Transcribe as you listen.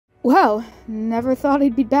Wow, never thought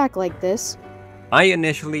I'd be back like this. I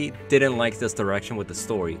initially didn't like this direction with the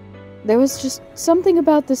story. There was just something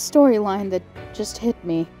about this storyline that just hit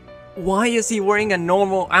me. Why is he wearing a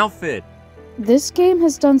normal outfit? This game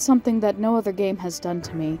has done something that no other game has done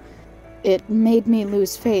to me. It made me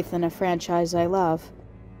lose faith in a franchise I love.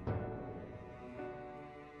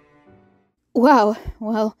 Wow,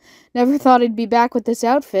 well, never thought I'd be back with this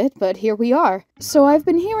outfit, but here we are. So I've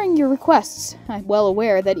been hearing your requests. I'm well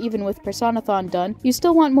aware that even with Personathon done, you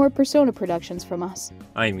still want more Persona productions from us.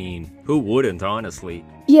 I mean, who wouldn't, honestly?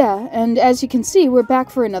 Yeah, and as you can see, we're back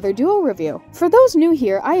for another Duo review. For those new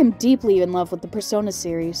here, I am deeply in love with the Persona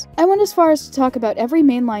series. I went as far as to talk about every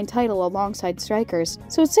mainline title alongside Strikers,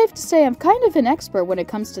 so it's safe to say I'm kind of an expert when it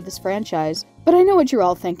comes to this franchise. But I know what you're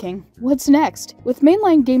all thinking. What's next? With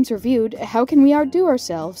mainline games reviewed, how can we outdo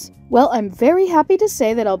ourselves? Well, I'm very happy to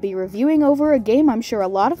say that I'll be reviewing over a game I'm sure a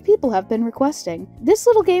lot of people have been requesting. This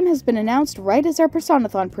little game has been announced right as our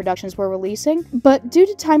Personathon productions were releasing, but due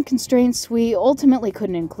to time constraints, we ultimately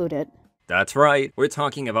couldn't include it. That's right, we're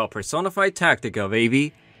talking about Persona 5 Tactica,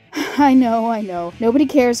 baby. I know. Nobody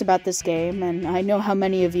cares about this game, and I know how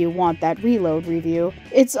many of you want that Reload review.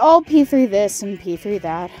 It's all P3 this and P3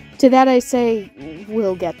 that. To that I say,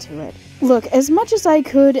 we'll get to it. Look, as much as I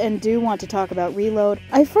could and do want to talk about Reload,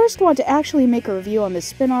 I first want to actually make a review on this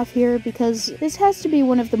spin-off here because this has to be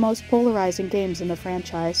one of the most polarizing games in the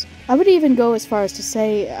franchise. I would even go as far as to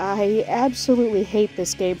say I absolutely hate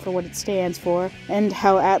this game for what it stands for and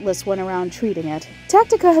how Atlus went around treating it.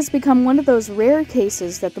 Tactica has become one of those rare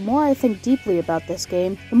cases that the more I think deeply about this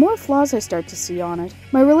game, the more flaws I start to see on it.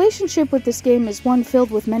 My relationship with this game is one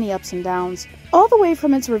filled with many ups and downs. All the way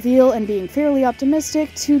from its reveal and being fairly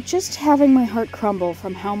optimistic, to just having my heart crumble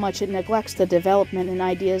from how much it neglects the development and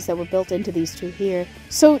ideas that were built into these two here.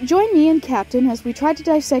 So join me and Captain as we try to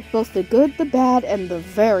dissect both the good, the bad, and the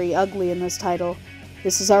very ugly in this title.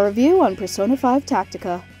 This is our review on Persona 5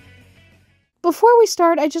 Tactica. Before we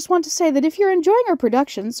start, I just want to say that if you're enjoying our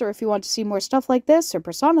productions, or if you want to see more stuff like this or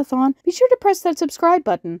Personathon, be sure to press that subscribe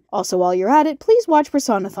button. Also, while you're at it, please watch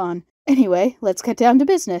Personathon. Anyway, let's get down to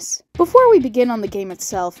business. Before we begin on the game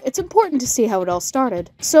itself, it's important to see how it all started.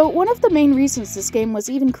 So, one of the main reasons this game was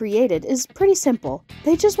even created is pretty simple.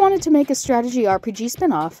 They just wanted to make a strategy RPG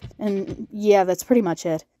spin-off, and yeah, that's pretty much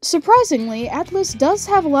it. Surprisingly, Atlus does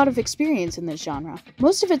have a lot of experience in this genre,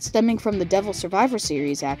 most of it stemming from the Devil Survivor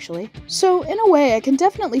series, actually. So, in a way, I can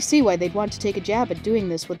definitely see why they'd want to take a jab at doing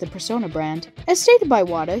this with the Persona brand. As stated by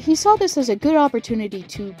Wada, he saw this as a good opportunity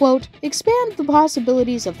to, quote, expand the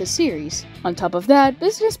possibilities of the series. On top of that,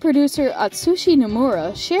 business producer Atsushi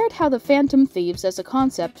Nomura shared how the Phantom Thieves as a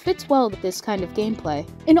concept fits well with this kind of gameplay.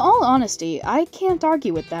 In all honesty, I can't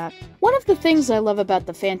argue with that. One of the things I love about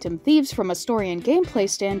the Phantom Thieves from a story and gameplay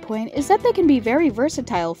standpoint is that they can be very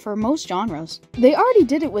versatile for most genres. They already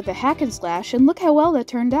did it with a hack and slash, and look how well that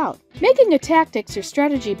turned out. Making a tactics or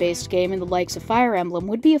strategy-based game in the likes of Fire Emblem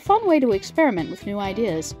would be a fun way to experiment with new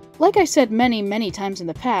ideas. Like I said many times in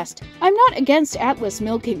the past, I'm not against Atlus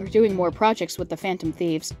milking or doing more projects with the Phantom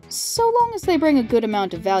Thieves, so long as they bring a good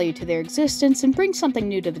amount of value to their existence and bring something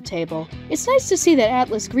new to the table. It's nice to see that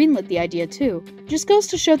Atlus greenlit the idea too. Just goes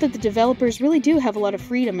to show that the developers really do have a lot of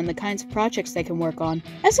freedom in the kinds of projects they can work on.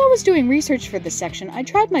 As I was doing research for this section, I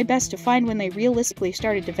tried my best to find when they realistically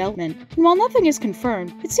started development, and while nothing is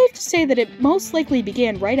confirmed, it's safe to say that it most likely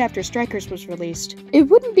began right after Strikers was released. It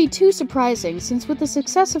wouldn't be too surprising, since with the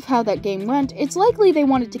success of how that game went, it's likely they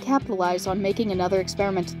wanted to capitalize on making another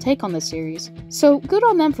experimental take on the series. So good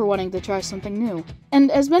on them for wanting to try something new.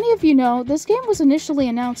 And as many of you know, this game was initially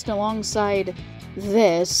announced alongside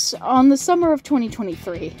this on the summer of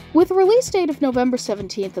 2023, with a release date of November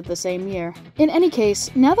 17th of the same year. In any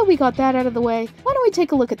case, now that we got that out of the way, why don't we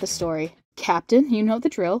take a look at the story? Captain, you know the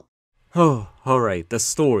drill. Oh, alright, the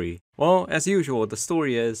story. Well, as usual, the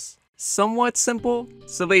story is somewhat simple.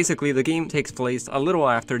 So basically, the game takes place a little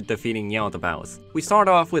after defeating Yaldabaoth. We start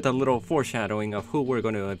off with a little foreshadowing of who we're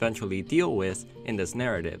going to eventually deal with in this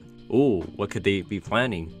narrative. Ooh, what could they be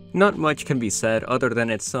planning? Not much can be said other than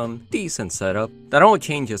it's some decent setup. That all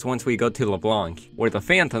changes once we go to LeBlanc, where the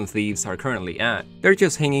Phantom Thieves are currently at. They're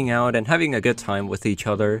just hanging out and having a good time with each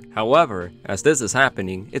other. However, as this is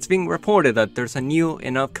happening, it's being reported that there's a new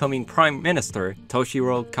and upcoming Prime Minister,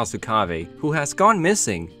 Toshiro Kasukabe, who has gone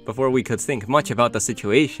missing. Before we could think much about the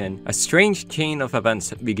situation, a strange chain of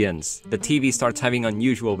events begins. The TV starts having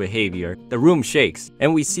unusual behavior, the room shakes,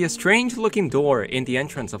 and we see a strange looking door in the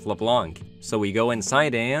entrance of LeBlanc. So we go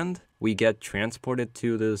inside and we get transported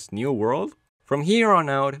to this new world. From here on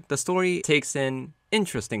out, the story takes an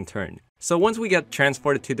interesting turn. So once we get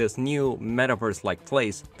transported to this new metaverse-like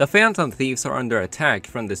place, the Phantom Thieves are under attack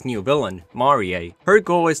from this new villain, Marie. Her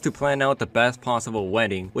goal is to plan out the best possible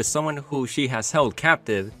wedding with someone who she has held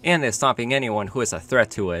captive and is stopping anyone who is a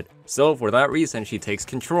threat to it. So for that reason, she takes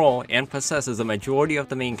control and possesses the majority of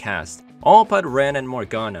the main cast, all but Ren and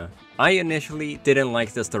Morgana. I initially didn't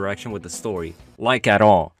like this direction with the story, like at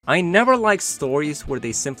all. I never liked stories where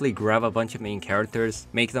they simply grab a bunch of main characters,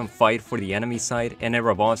 make them fight for the enemy side, and it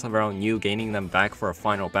revolves around you gaining them back for a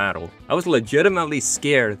final battle. I was legitimately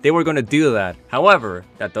scared they were gonna do that. However,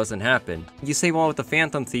 that doesn't happen. You save all of the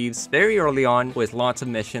Phantom Thieves very early on with lots of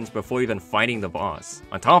missions before even fighting the boss.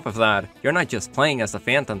 On top of that, you're not just playing as the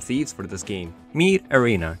Phantom Thieves for this game. Meet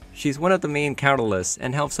Irina. She's one of the main catalysts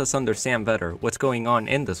and helps us understand better what's going on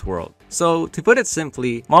in this world. So, to put it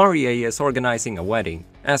simply, Marie is organizing a wedding.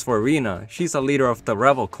 As for Irina, she's a leader of the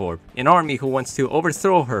Rebel Corps, an army who wants to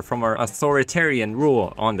overthrow her from her authoritarian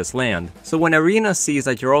rule on this land. So when Irina sees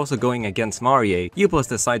that you're also going against Marie, you both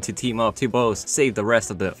decide to team up to both save the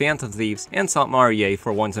rest of the Phantom Thieves and stop Marie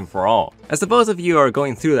for once and for all. As the both of you are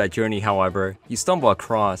going through that journey, however, you stumble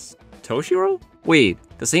across Toshiro? Wait,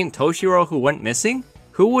 the same Toshiro who went missing?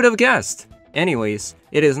 Who would have guessed? Anyways,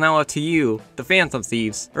 it is now up to you, the Phantom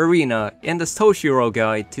Thieves, Irina, and this Toshiro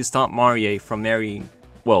guy to stop Marie from marrying,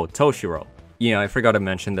 well, Toshiro. Yeah, I forgot to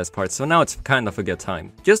mention this part, so now it's kind of a good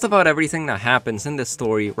time. Just about everything that happens in this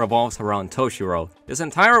story revolves around Toshiro. This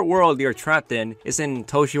entire world you're trapped in is in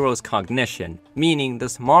Toshiro's cognition, meaning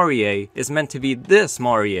this Marie is meant to be this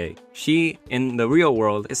Marie. She, in the real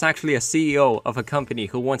world, is actually a CEO of a company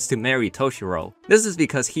who wants to marry Toshiro. This is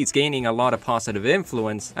because he's gaining a lot of positive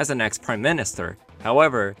influence as an ex-prime minister.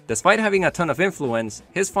 However, despite having a ton of influence,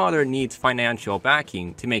 his father needs financial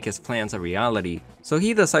backing to make his plans a reality. So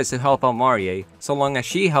he decides to help out Marie, so long as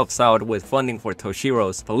she helps out with funding for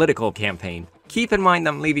Toshiro's political campaign. Keep in mind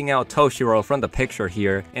I'm leaving out Toshiro from the picture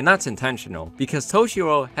here, and that's intentional, because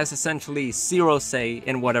Toshiro has essentially zero say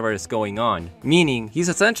in whatever is going on, meaning he's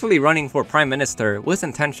essentially running for prime minister with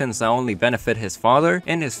intentions that only benefit his father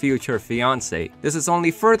and his future fiancé. This is only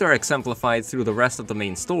further exemplified through the rest of the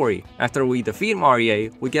main story. After we defeat Marie,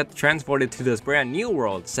 we get transported to this brand new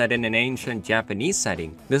world set in an ancient Japanese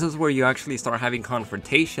setting. This is where you actually start having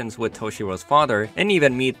confrontations with Toshiro's father and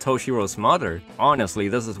even meet Toshiro's mother. Honestly,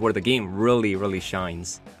 this is where the game really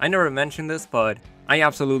shines. I never mentioned this, but I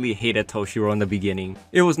absolutely hated Toshiro in the beginning.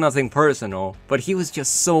 It was nothing personal, but he was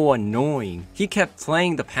just so annoying. He kept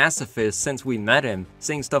playing the pacifist since we met him,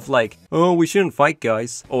 saying stuff like, "Oh, we shouldn't fight,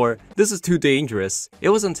 guys," or "This is too dangerous." It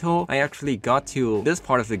was until I actually got to this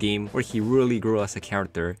part of the game where he really grew as a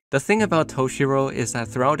character. The thing about Toshiro is that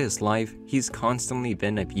throughout his life, he's constantly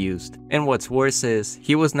been abused. And what's worse is,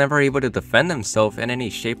 he was never able to defend himself in any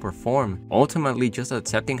shape or form, ultimately just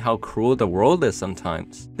accepting how cruel the world is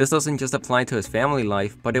sometimes. This doesn't just apply to his family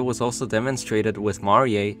life, but it was also demonstrated with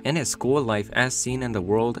Marie and his school life as seen in the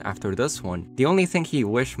world after this one. The only thing he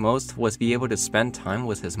wished most was be able to spend time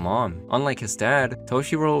with his mom. Unlike his dad,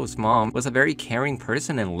 Toshiro's mom was a very caring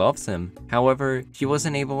person and loves him. However, she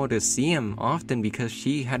wasn't able to see him often because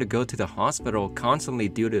she had to go to the hospital constantly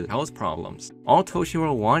due to health problems. All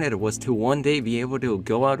Toshiro wanted was to one day be able to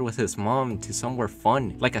go out with his mom to somewhere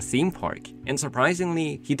fun, like a theme park. And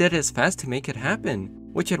surprisingly, he did his best to make it happen,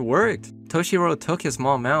 which it worked. Toshiro took his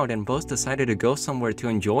mom out and both decided to go somewhere to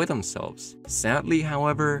enjoy themselves. Sadly,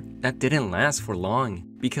 however, that didn't last for long,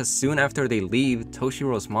 because soon after they leave,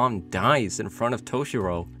 Toshiro's mom dies in front of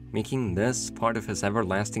Toshiro, making this part of his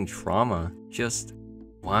everlasting trauma. Just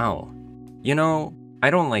wow. You know, I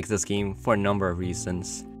don't like this game for a number of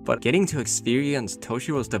reasons, but getting to experience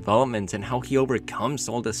Toshiro's development and how he overcomes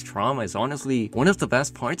all this trauma is honestly one of the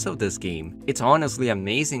best parts of this game. It's honestly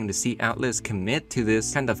amazing to see Atlus commit to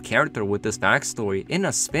this kind of character with this backstory in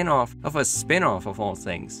a spin-off of all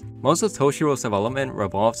things. Most of Toshiro's development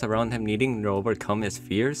revolves around him needing to overcome his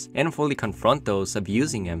fears and fully confront those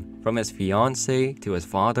abusing him, from his fiancé to his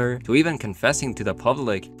father, to even confessing to the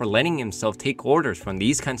public for letting himself take orders from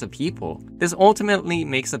these kinds of people. This ultimately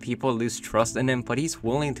makes the people lose trust in him, but he's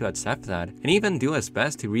willing to accept that and even do his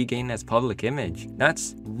best to regain his public image.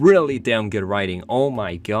 That's really damn good writing, oh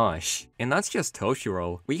my gosh. And that's just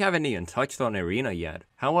Toshiro. We haven't even touched on Irina yet.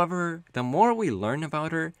 However, the more we learn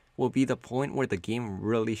about her, will be the point where the game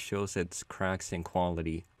really shows its cracks in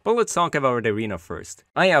quality. But let's talk about Irina first.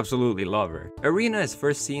 I absolutely love her. Irina is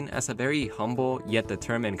first seen as a very humble yet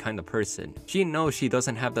determined kind of person. She knows she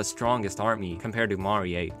doesn't have the strongest army compared to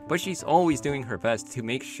Marie, but she's always doing her best to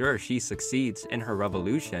make sure she succeeds in her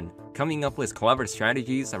revolution, coming up with clever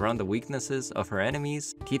strategies around the weaknesses of her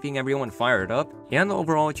enemies, keeping everyone fired up, and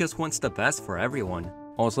overall just wants the best for everyone.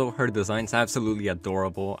 Also, her design's absolutely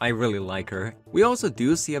adorable. I really like her. We also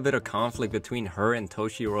do see a bit of conflict between her and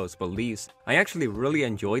Toshiro's beliefs. I actually really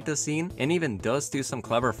enjoyed the scene, and even does do some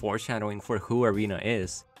clever foreshadowing for who Arena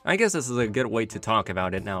is. I guess this is a good way to talk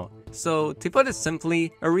about it now. So, to put it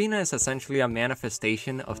simply, Arena is essentially a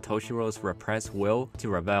manifestation of Toshiro's repressed will to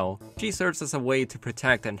rebel. She serves as a way to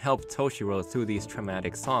protect and help Toshiro through these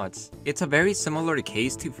traumatic thoughts. It's a very similar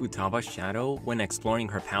case to Futaba's shadow when exploring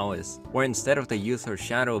her palace, where instead of the use of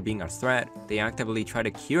shadow being a threat, they actively try to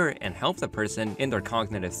cure and help the person in their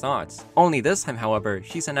cognitive thoughts. Only this time, however,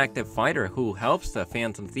 she's an active fighter who helps the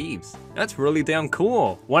Phantom Thieves. That's really damn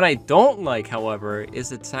cool. What I don't like, however,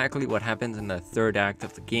 is exactly what happens in the third act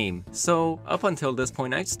of the game. So, up until this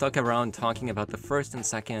point, I've stuck around talking about the first and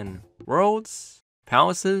second worlds,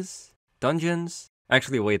 palaces, dungeons.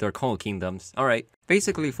 Actually, wait, they're called kingdoms. Alright.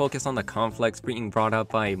 Basically focus on the conflicts being brought up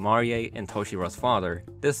by Marie and Toshiro's father.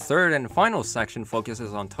 This third and final section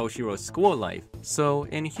focuses on Toshiro's school life. So,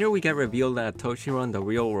 in here we get revealed that Toshiro in the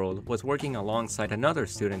real world was working alongside another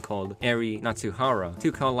student called Eri Natsuhara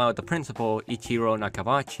to call out the principal Ichiro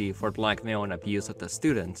Nakabachi for blackmail and abuse of the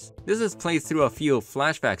students. This is played through a few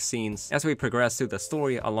flashback scenes as we progress through the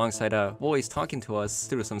story alongside a voice talking to us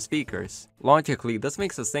through some speakers. Logically, this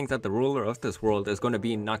makes us think that the ruler of this world is going to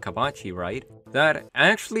be Nakabachi, right? That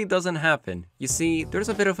actually doesn't happen. You see, there's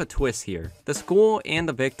a bit of a twist here. The school and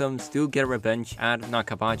the victims do get revenge at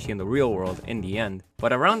Nakabachi in the real world in the end,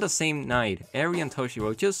 but around the same night, Eri and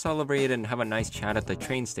Toshiro just celebrate and have a nice chat at the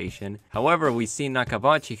train station. However, we see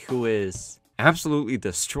Nakabachi, who is absolutely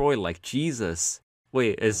destroyed like Jesus.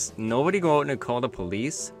 Wait, is nobody going to call the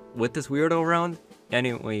police with this weirdo around?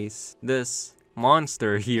 Anyways, this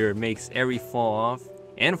monster here makes Eri fall off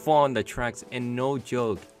and fall on the tracks, and no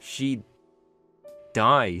joke, she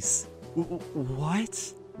dies.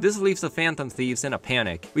 What? This leaves the Phantom Thieves in a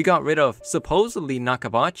panic. We got rid of supposedly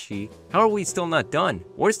Nakabachi. How are we still not done?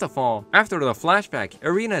 Worst of all, after the flashback,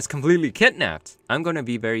 Arena is completely kidnapped. I'm gonna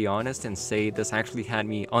be very honest and say this actually had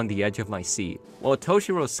me on the edge of my seat. While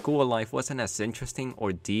Toshiro's school life wasn't as interesting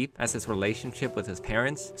or deep as his relationship with his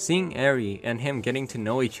parents, seeing Eri and him getting to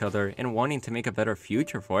know each other and wanting to make a better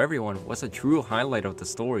future for everyone was a true highlight of the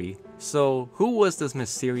story. So, who was this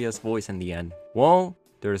mysterious voice in the end? Well,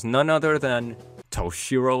 there's none other than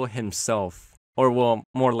Toshiro himself. Or well,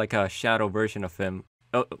 more like a shadow version of him.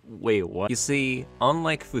 Wait, what? You see,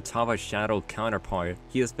 unlike Futaba's shadow counterpart,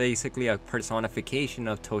 he is basically a personification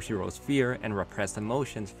of Toshiro's fear and repressed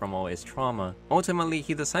emotions from all his trauma. Ultimately,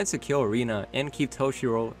 he decides to kill Arena and keep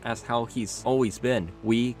Toshiro as how he's always been,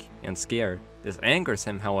 weak and scared. This angers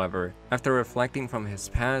him, however. After reflecting from his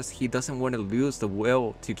past, he doesn't want to lose the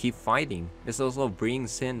will to keep fighting. This also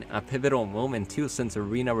brings in a pivotal moment too, since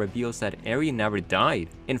Arena reveals that Eri never died.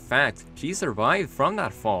 In fact, she survived from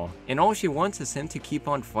that fall, and all she wants is him to keep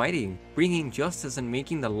on fighting, bringing justice and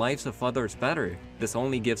making the lives of others better. This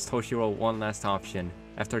only gives Toshiro one last option.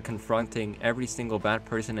 After confronting every single bad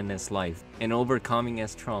person in his life and overcoming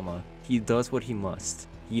his trauma, he does what he must.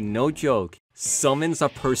 He, no joke, summons a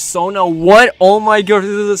persona. What? Oh my gosh,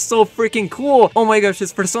 this is so freaking cool. Oh my gosh,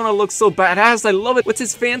 his persona looks so badass. I love it. What's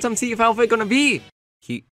his Phantom Thief outfit gonna be?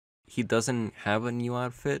 He doesn't have a new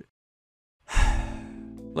outfit?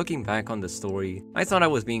 Looking back on the story, I thought I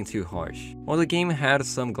was being too harsh. While the game had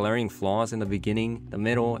some glaring flaws in the beginning, the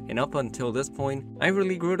middle, and up until this point, I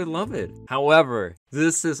really grew to love it. However,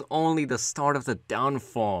 this is only the start of the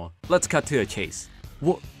downfall. Let's cut to the chase.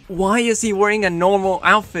 Why is he wearing a normal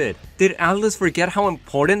outfit? Did Atlas forget how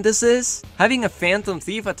important this is? Having a Phantom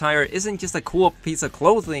Thief attire isn't just a cool piece of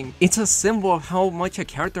clothing, it's a symbol of how much a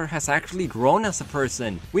character has actually grown as a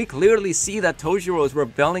person. We clearly see that Toshiro is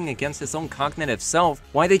rebelling against his own cognitive self.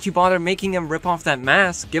 Why did you bother making him rip off that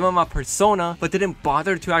mask, give him a persona, but didn't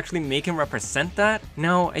bother to actually make him represent that?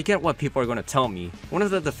 Now, I get what people are gonna tell me. One of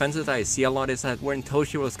the defenses that I see a lot is that we're in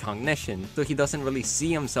Toshiro's cognition, so he doesn't really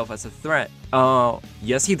see himself as a threat.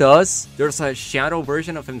 Yes he does. There's a shadow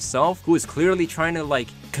version of himself who is clearly trying to like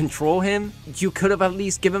control him. You could have at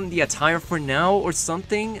least given him the attire for now or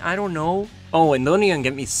something. I don't know. Oh, and don't even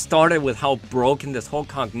get me started with how broken this whole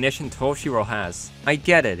cognition Toshiro has. I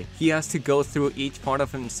get it, he has to go through each part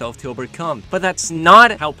of himself to overcome, but that's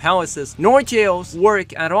not how palaces nor jails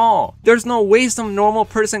work at all. There's no way some normal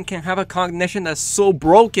person can have a cognition that's so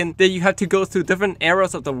broken that you have to go through different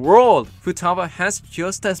eras of the world. Futaba has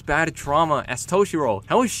just as bad trauma as Toshiro.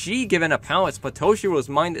 How is she given a palace, but Toshiro's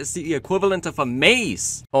mind is the equivalent of a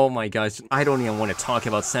maze? Oh my gosh, I don't even want to talk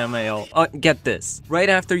about Samael. Get this. Right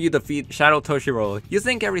after you defeat Shadow Well, Toshiro, you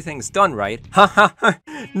think everything's done, right? Haha,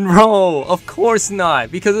 no, of course not,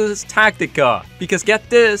 because it is Tactica. Because get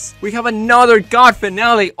this, we have another god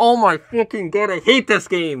finale. Oh my fucking god, I hate this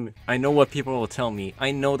game. I know what people will tell me. I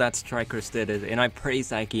know that Strikers did it, and I praise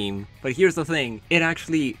that game. But here's the thing, it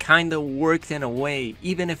actually kinda worked in a way,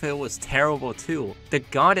 even if it was terrible too. The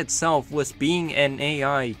god itself was being an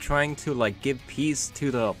AI, trying to like give peace to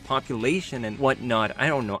the population and whatnot. I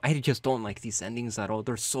don't know, I just don't like these endings at all.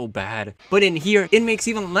 They're so bad. But in here, it makes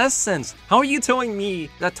even less sense. How are you telling me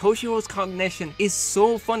that Toshiro's cognition is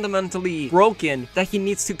so fundamentally broken that he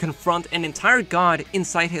needs to confront an entire god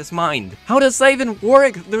inside his mind? How does that even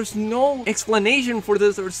work? There's no explanation for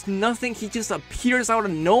this. There's nothing. He just appears out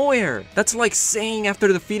of nowhere. That's like saying after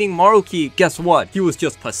defeating Maruki, guess what? He was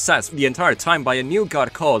just possessed the entire time by a new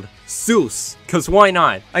god called Zeus. Cause why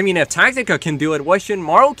not? I mean, if Tactica can do it, why shouldn't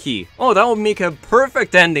Maruki? Oh, that would make a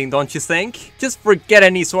perfect ending, don't you think? Just forget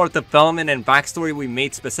any sort of development and backstory we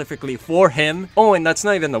made specifically for him. Oh, and that's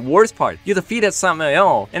not even the worst part. You defeated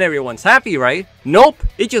Samael, and everyone's happy, right? Nope,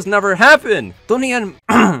 it just never happened. Don't even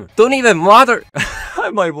bother.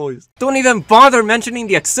 My voice. Don't even bother mentioning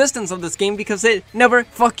the existence of this game because it never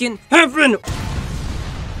fucking happened.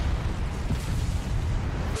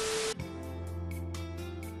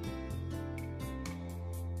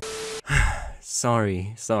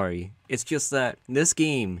 Sorry. It's just that this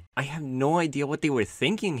game, I have no idea what they were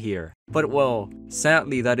thinking here. But well,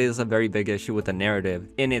 sadly that is a very big issue with the narrative,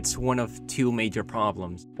 and it's one of two major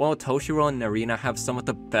problems. While Toshiro and Narina have some of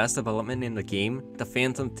the best development in the game, the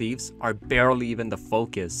Phantom Thieves are barely even the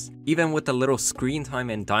focus. Even with the little screen time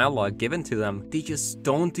and dialogue given to them, they just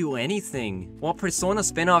don't do anything. While Persona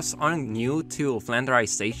spin-offs aren't new to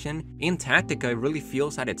flanderization, in Tactica it really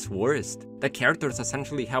feels at its worst. The characters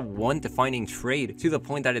essentially have one defining trait to the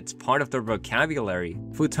point that it's part of their vocabulary.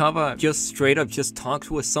 Futaba just straight up just talks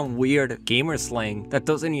with some weird gamer slang that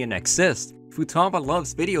doesn't even exist. Futaba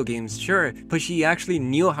loves video games, sure, but she actually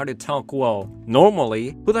knew how to talk well.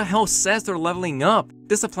 Normally, who the hell says they're leveling up?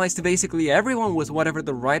 This applies to basically everyone with whatever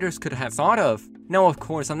the writers could have thought of. Now, of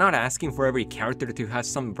course, I'm not asking for every character to have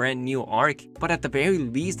some brand new arc, but at the very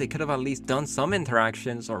least, they could have at least done some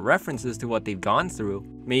interactions or references to what they've gone through.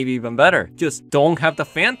 Maybe even better, just don't have the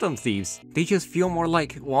Phantom Thieves. They just feel more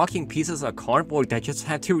like walking pieces of cardboard that just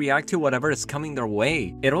had to react to whatever is coming their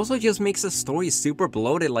way. It also just makes the story super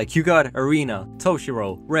bloated, like you got Arena,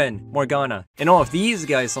 Toshiro, Ren, Morgana, and all of these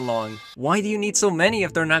guys along. Why do you need so many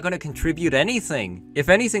if they're not going to contribute anything? If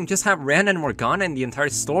anything, just have Ren and Morgana in the entire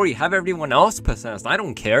story, have everyone else possessed, I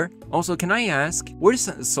don't care. Also, can I ask, where's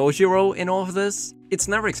Sojiro in all of this? It's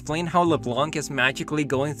never explained how LeBlanc is magically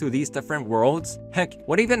going through these different worlds. Heck,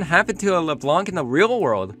 what even happened to a LeBlanc in the real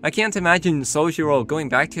world? I can't imagine Sojiro going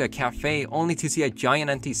back to a cafe only to see a giant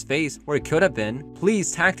empty space where it could have been.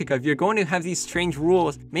 Please, Tactica, if you're going to have these strange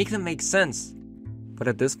rules, make them make sense. But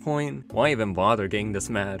at this point, why even bother getting this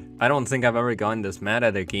mad? I don't think I've ever gotten this mad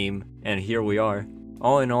at a game, and here we are.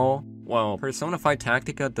 All in all, while Persona 5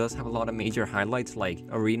 Tactica does have a lot of major highlights like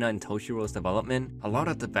Arena and Toshiro's development, a lot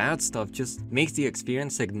of the bad stuff just makes the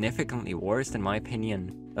experience significantly worse in my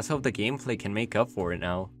opinion. Let's hope the gameplay can make up for it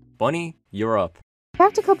now. Bunny, you're up.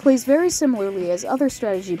 Tactica plays very similarly as other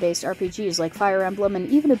strategy-based RPGs like Fire Emblem and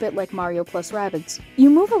even a bit like Mario plus Rabbids. You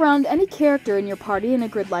move around any character in your party in a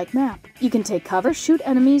grid-like map. You can take cover, shoot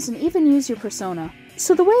enemies, and even use your persona.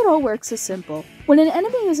 So the way it all works is simple. When an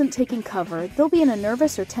enemy isn't taking cover, they'll be in a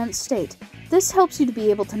nervous or tense state. This helps you to be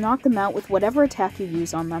able to knock them out with whatever attack you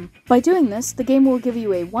use on them. By doing this, the game will give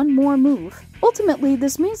you a one more move. Ultimately,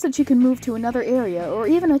 this means that you can move to another area or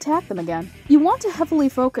even attack them again. You want to heavily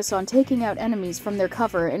focus on taking out enemies from their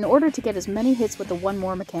cover in order to get as many hits with the one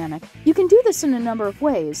more mechanic. You can do this in a number of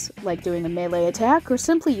ways, like doing a melee attack or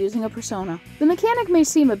simply using a persona. The mechanic may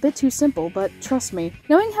seem a bit too simple, but trust me,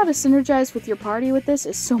 knowing how to synergize with your party with this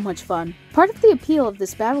is so much fun. Part of the appeal of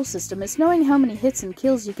this battle system is knowing how many hits and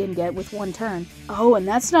kills you can get with one turn. Oh, and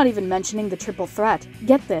that's not even mentioning the triple threat.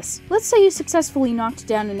 Get this. Let's say you successfully knocked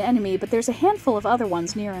down an enemy, but there's a handful of other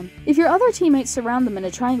ones near him. If your other teammates surround them in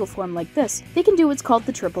a triangle form like this, they can do what's called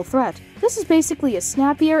the triple threat. This is basically a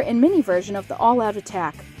snappier and mini version of the all-out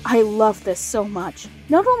attack. I love this so much.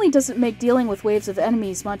 Not only does it make dealing with waves of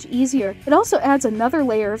enemies much easier, it also adds another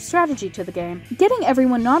layer of strategy to the game, getting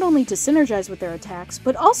everyone not only to synergize with their attacks,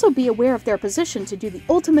 but also be aware of their position to do the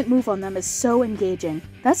ultimate move on them is so engaging.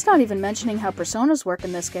 That's not even mentioning how personas work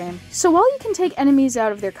in this game. So while you can take enemies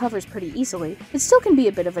out of their covers pretty easily, it still can be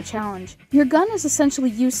a bit of a challenge. Your gun is essentially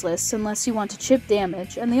useless unless you want to chip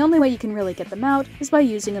damage, and the only way you can really get them out is by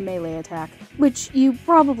using a melee attack. Which, you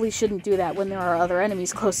probably shouldn't do that when there are other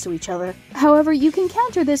enemies close to each other. However, you can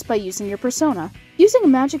counter this by using your persona. Using a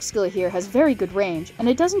magic skill here has very good range, and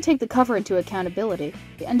it doesn't take the cover into accountability.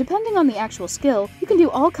 And depending on the actual skill, you can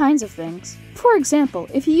do all kinds of things. For example,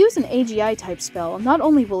 if you use an AGI type spell, not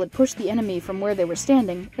only will it push the enemy from where they were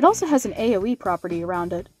standing, it also has an AoE property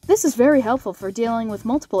around it. This is very helpful for dealing with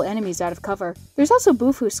multiple enemies out of cover. There's also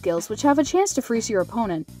Bufu skills, which have a chance to freeze your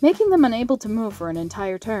opponent, making them unable to move for an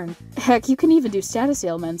entire turn. Heck, you can even do status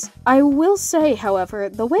ailments. I will say, however,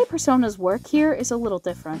 the way personas work here is a little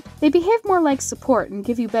different. They behave more like support and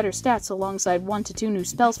give you better stats alongside 1 to 2 new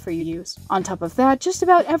spells for you to use. On top of that, just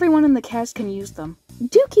about everyone in the cast can use them.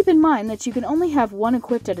 Do keep in mind that you can only have one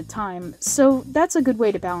equipped at a time, so that's a good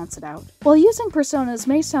way to balance it out. While using personas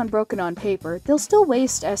may sound broken on paper, they'll still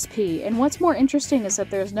waste SP, and what's more interesting is that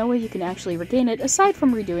there's no way you can actually regain it aside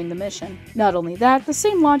from redoing the mission. Not only that, the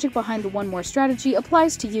same logic behind the one more strategy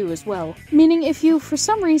applies to you as well, meaning if you for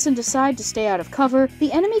some reason decide to stay out of cover,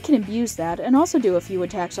 the enemy can abuse that and also do a few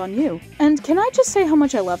attacks on you. And can I just say how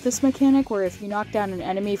much I love this mechanic where if you knock down an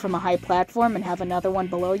enemy from a high platform and have another one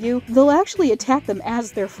below you, they'll actually attack them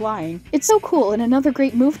as they're flying. It's so cool and another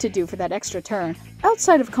great move to do for that extra turn.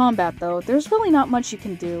 Outside of combat though, there's really not much you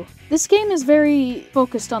can do. This game is very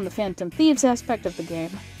focused on the Phantom Thieves aspect of the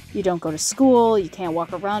game. You don't go to school, you can't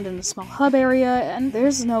walk around in a small hub area, and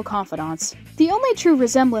there's no confidants. The only true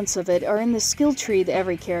resemblance of it are in the skill tree that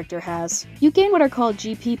every character has. You gain what are called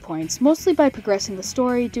GP points, mostly by progressing the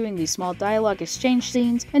story, doing these small dialogue exchange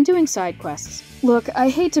scenes, and doing side quests. Look, I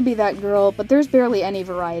hate to be that girl, but there's barely any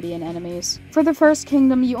variety in enemies. For the first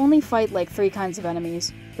kingdom, you only fight like 3 kinds of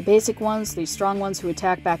enemies. The basic ones, these strong ones who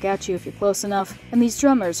attack back at you if you're close enough, and these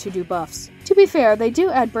drummers who do buffs. To be fair, they do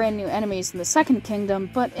add brand new enemies in the second kingdom,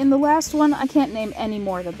 but in the last one, I can't name any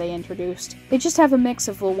more that they introduced. They just have a mix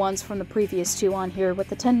of the ones from the previous 2 on here with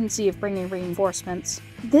the tendency of bringing reinforcements.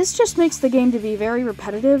 This just makes the game to be very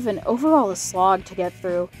repetitive and overall a slog to get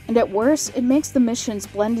through, and at worst, it makes the missions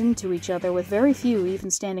blend into each other with very few even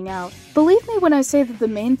standing out. Believe me when I say that the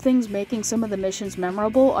main things making some of the missions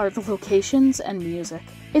memorable are the locations and music.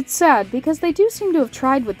 It's sad, because they do seem to have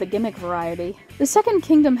tried with the gimmick variety. The second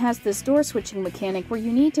kingdom has this door switching mechanic where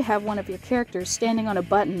you need to have one of your characters standing on a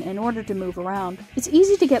button in order to move around. It's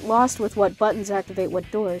easy to get lost with what buttons activate what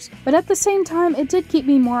doors, but at the same time it did keep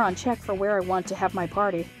me more on check for where I want to have my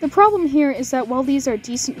party. The problem here is that while these are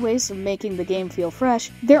decent ways of making the game feel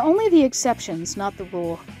fresh, they're only the exceptions, not the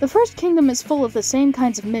rule. The first kingdom is full of the same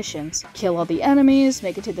kinds of missions. Kill all the enemies,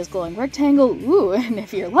 make it to this glowing rectangle, ooh, and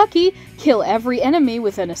if you're lucky, kill every enemy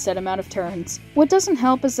within a set amount of turns. What doesn't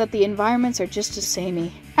help is that the environments are just as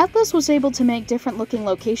samey. Atlus was able to make different looking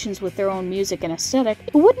locations with their own music and aesthetic,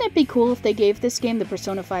 but wouldn't it be cool if they gave this game the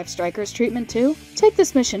Persona 5 Strikers treatment too? Take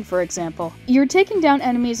this mission for example. You're taking down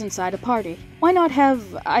enemies inside a party. Why not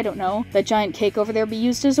have, I don't know, that giant cake over there be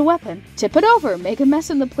used as a weapon? Tip it over, make a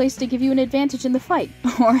mess in the place to give you an advantage in the fight.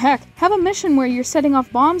 Or heck, have a mission where you're setting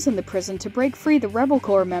off bombs in the prison to break free the Rebel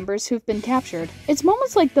Corps members who've been captured. It's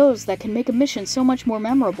moments like those that can make a mission so much more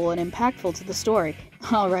memorable and impactful to the story.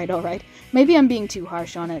 Alright. Maybe I'm being too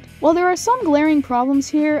harsh on it. While there are some glaring problems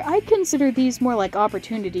here, I'd consider these more like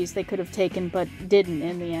opportunities they could have taken but didn't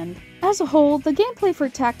in the end. As a whole, the gameplay for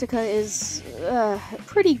Tactica is,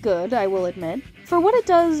 pretty good, I will admit. For what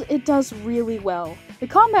it does really well. The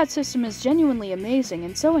combat system is genuinely amazing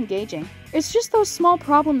and so engaging. It's just those small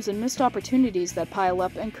problems and missed opportunities that pile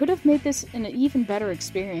up and could have made this an even better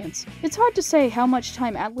experience. It's hard to say how much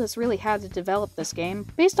time Atlus really had to develop this game.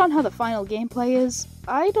 Based on how the final gameplay is,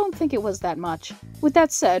 I don't think it was that much. With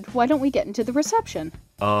that said, why don't we get into the reception?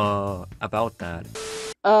 About that.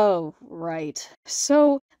 Oh, right.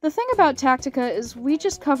 So, the thing about Tactica is we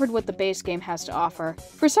just covered what the base game has to offer.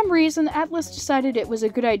 For some reason, Atlus decided it was a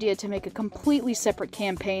good idea to make a completely separate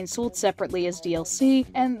campaign sold separately as DLC,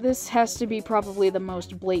 and this has to be probably the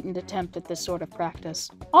most blatant attempt at this sort of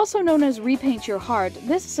practice. Also known as Repaint Your Heart,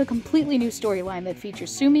 this is a completely new storyline that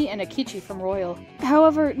features Sumi and Akichi from Royal.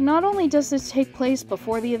 However, not only does this take place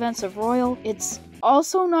before the events of Royal, it's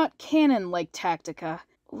also not canon like Tactica.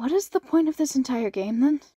 What is the point of this entire game,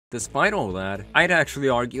 then? Despite all that, I'd actually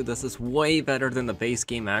argue this is way better than the base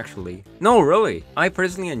game actually. No, really, I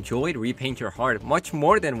personally enjoyed Repaint Your Heart much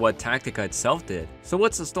more than what Tactica itself did. So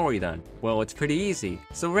what's the story then? Well, it's pretty easy.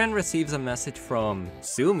 So Ren receives a message from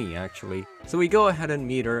Sumi actually, so we go ahead and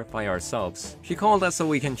meet her by ourselves. She called us so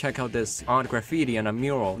we can check out this odd graffiti on a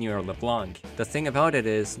mural near LeBlanc. The thing about it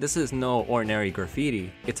is, this is no ordinary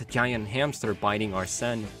graffiti. It's a giant hamster biting our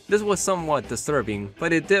scent. This was somewhat disturbing,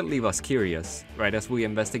 but it did leave us curious. Right as we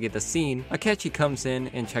investigate the scene, Akechi comes in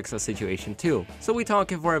and checks the situation too. So we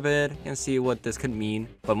talk for a bit and see what this could mean,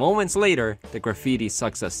 but moments later, the graffiti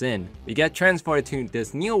sucks us in. We get transported to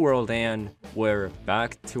this new world and we're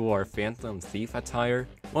back to our Phantom Thief attire.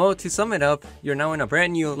 Well, to sum it up, you're now in a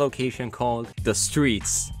brand new location called The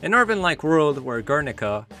Streets, an urban-like world where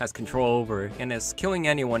Guernica has control over and is killing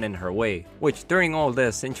anyone in her way. Which, during all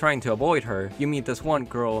this, in trying to avoid her, you meet this one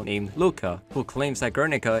girl named Luca, who claims that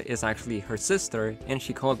Guernica is actually her sister and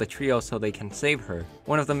she called the trio so they can save her.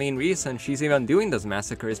 One of the main reasons she's even doing this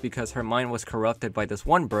massacre is because her mind was corrupted by this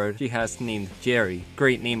one bird she has named Jerry.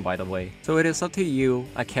 Great name, by the way. So it is up to you,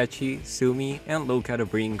 Akechi, Sumi, and Luca to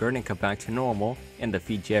bring Guernica back to normal and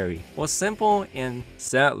defeat Jerry. Was simple, and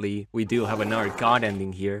sadly, we do have another god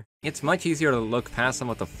ending here. It's much easier to look past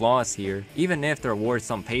some of the flaws here, even if they're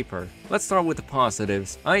words on paper. Let's start with the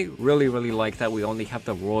positives. I really like that we only have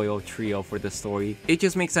the royal trio for the story. It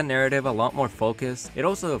just makes the narrative a lot more focused. It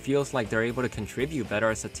also feels like they're able to contribute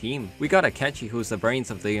better as a team. We got Akechi, who's the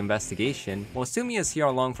brains of the investigation, while Sumi is here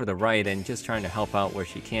along for the ride and just trying to help out where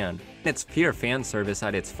she can. It's pure fan service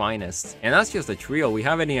at its finest. And that's just the trio. We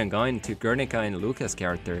haven't even gotten to Guernica and Luca's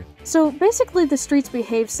character. So basically the streets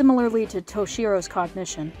behave similarly to Toshiro's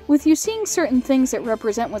cognition, with you seeing certain things that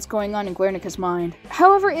represent what's going on in Guernica's mind.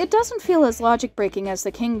 However, it doesn't feel as logic-breaking as the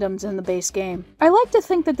kingdoms in the base game. I like to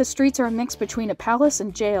think that the streets are a mix between a palace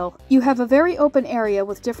and jail. You have a very open area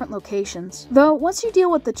with different locations. Though, once you deal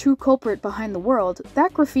with the true culprit behind the world,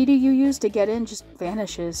 that graffiti you use to get in just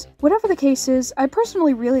vanishes. Whatever the case is, I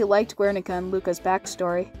personally really liked Guernica and Luca's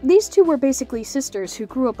backstory. These two were basically sisters who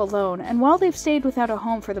grew up alone, and while they've stayed without a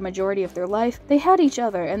home for the majority of their life, they had each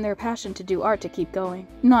other and their passion to do art to keep going.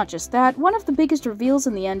 Not just that, one of the biggest reveals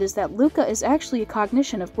in the end is that Luca is actually a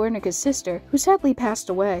cognition of Guernica's sister, who sadly passed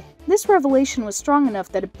away. This revelation was strong enough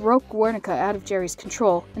that it broke Guernica out of Jerry's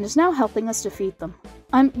control, and is now helping us defeat them.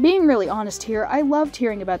 I'm being really honest here, I loved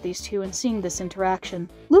hearing about these two and seeing this interaction.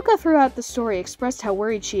 Luca throughout the story expressed how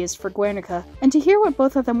worried she is for Guernica, and to hear what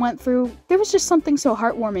both of them went through, there was just something so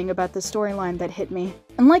heartwarming about the storyline that hit me.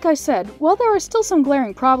 And like I said, while there are still some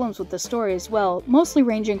glaring problems with the story as well, mostly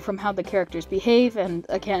ranging from how the characters behave, and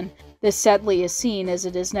again, this sadly is seen as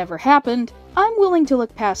it has never happened, I'm willing to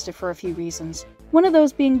look past it for a few reasons. One of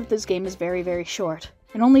those being that this game is very short.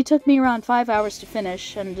 It only took me around 5 hours to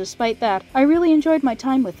finish, and despite that, I really enjoyed my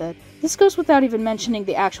time with it. This goes without even mentioning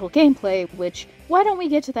the actual gameplay, which, why don't we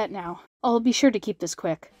get to that now? I'll be sure to keep this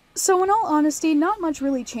quick. So in all honesty, not much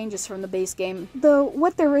really changes from the base game, though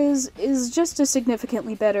what there is just as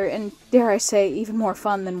significantly better and, dare I say, even more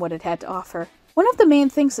fun than what it had to offer. One of the main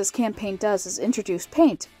things this campaign does is introduce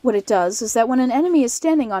paint. What it does is that when an enemy is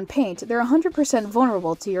standing on paint, they're 100%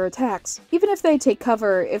 vulnerable to your attacks. Even if they take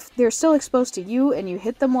cover, if they're still exposed to you and you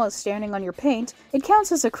hit them while standing on your paint, it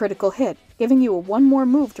counts as a critical hit, giving you one more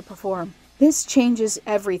move to perform. This changes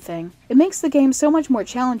everything. It makes the game so much more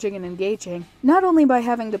challenging and engaging, not only by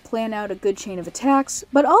having to plan out a good chain of attacks,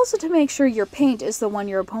 but also to make sure your paint is the one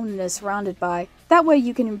your opponent is surrounded by. That way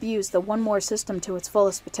you can abuse the one more system to its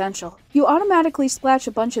fullest potential. You automatically splash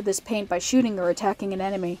a bunch of this paint by shooting or attacking an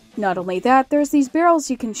enemy. Not only that, there's these barrels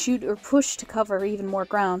you can shoot or push to cover even more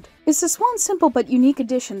ground. It's this one simple but unique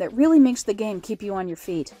addition that really makes the game keep you on your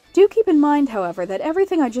feet. Do keep in mind, however, that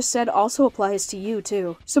everything I just said also applies to you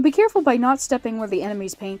too, so be careful by not stepping where the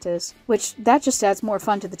enemy's paint is, which that just adds more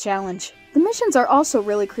fun to the challenge. The missions are also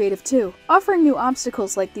really creative too, offering new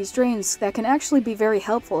obstacles like these drains that can actually be very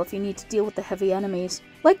helpful if you need to deal with the heavy enemies.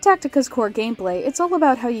 Like Tactica's core gameplay, it's all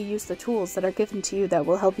about how you use the tools that are given to you that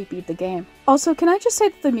will help you beat the game. Also, can I just say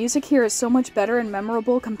that the music here is so much better and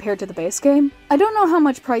memorable compared to the base game? I don't know how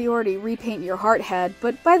much priority Repaint Your Heart had,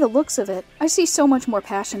 but by the looks of it, I see so much more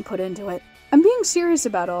passion put into it. I'm being serious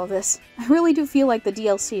about all this. I really do feel like the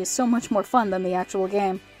DLC is so much more fun than the actual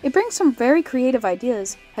game. It brings some very creative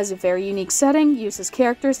ideas, has a very unique setting, uses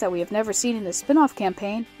characters that we have never seen in a spin-off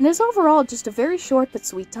campaign, and is overall just a very short but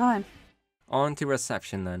sweet time. On to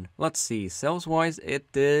reception then. Let's see, sales-wise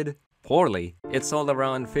it did poorly. It sold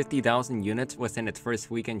around 50,000 units within its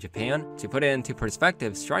first week in Japan. To put it into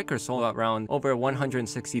perspective, Striker sold around over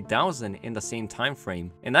 160,000 in the same time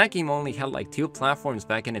frame. And that game only had like 2 platforms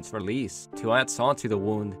back in its release. To add salt to the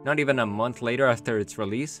wound, not even a month later after its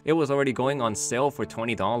release, it was already going on sale for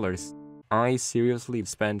 $20. I seriously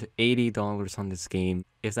spent $80 on this game.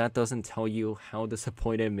 If that doesn't tell you how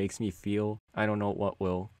disappointed it makes me feel, I don't know what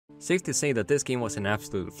will. Safe to say that this game was an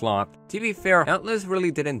absolute flop. To be fair, Atlas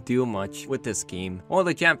really didn't do much with this game. While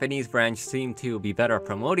the Japanese branch seemed to be better at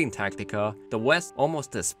promoting Tactica, the West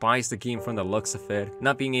almost despised the game from the looks of it,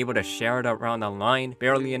 not being able to share it around online,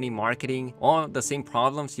 barely any marketing. All the same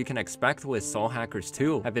problems you can expect with Soul Hackers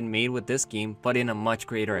 2 have been made with this game, but in a much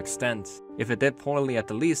greater extent. If it did poorly, at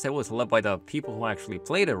the least it was led by the people who actually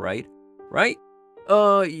played it, right? Right?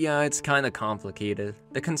 Yeah, it's kinda complicated.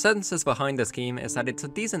 The consensus behind this game is that it's a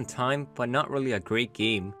decent time, but not really a great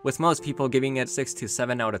game, with most people giving it 6 to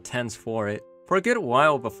 7 out of 10s for it. For a good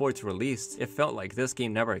while before it's released, it felt like this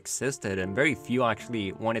game never existed and very few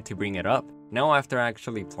actually wanted to bring it up. Now after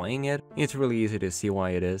actually playing it, it's really easy to see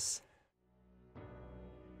why it is.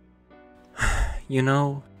 You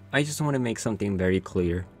know, I just want to make something very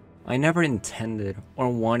clear. I never intended or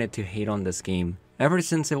wanted to hate on this game. Ever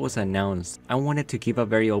since it was announced, I wanted to keep a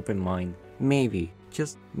very open mind. Maybe,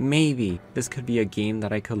 just maybe, this could be a game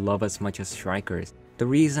that I could love as much as Strikers. The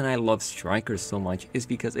reason I love Strikers so much is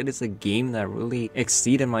because it is a game that really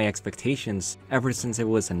exceeded my expectations ever since it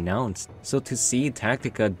was announced. So to see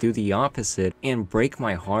Tactica do the opposite and break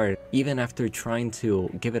my heart, even after trying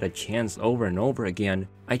to give it a chance over and over again,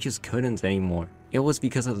 I just couldn't anymore. It was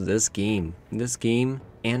because of this game. This game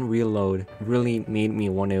and Reload really made me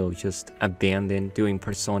want to just abandon doing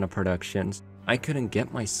Persona productions. I couldn't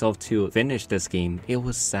get myself to finish this game. It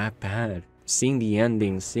was that bad. Seeing the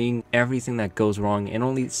ending, seeing everything that goes wrong, and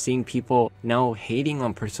only seeing people now hating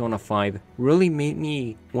on Persona 5 really made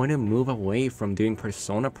me want to move away from doing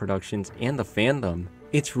Persona productions and the fandom.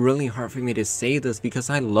 It's really hard for me to say this because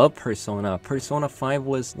I love Persona. Persona 5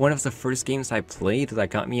 was one of the first games I played that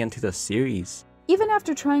got me into the series. Even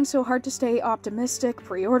after trying so hard to stay optimistic,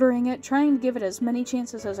 pre-ordering it, trying to give it as many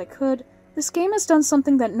chances as I could, this game has done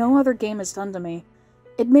something that no other game has done to me.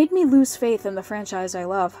 It made me lose faith in the franchise I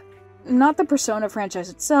love. Not the Persona franchise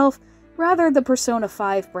itself, rather the Persona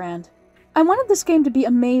 5 brand. I wanted this game to be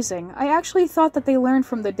amazing. I actually thought that they learned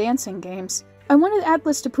from the dancing games. I wanted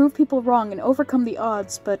Atlus to prove people wrong and overcome the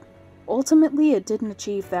odds, but ultimately it didn't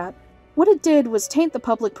achieve that. What it did was taint the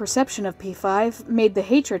public perception of P5, made the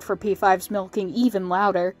hatred for P5's milking even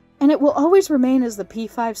louder, and it will always remain as the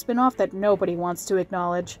P5 spin-off that nobody wants to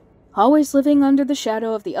acknowledge, always living under the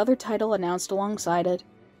shadow of the other title announced alongside it.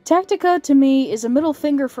 Tactica, to me, is a middle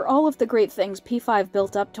finger for all of the great things P5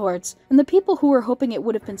 built up towards, and the people who were hoping it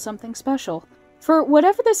would have been something special. For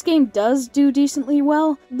whatever this game does do decently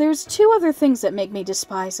well, there's two other things that make me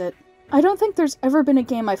despise it. I don't think there's ever been a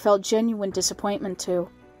game I felt genuine disappointment to.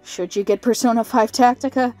 Should you get Persona 5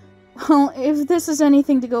 Tactica? Well, if this is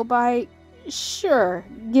anything to go by, sure,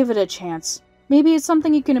 give it a chance. Maybe it's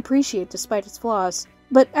something you can appreciate despite its flaws.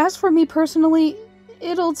 But as for me personally,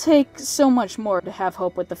 it'll take so much more to have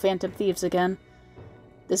hope with the Phantom Thieves again.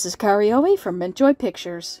 This is Akari from Mintjoy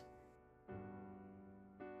Pictures.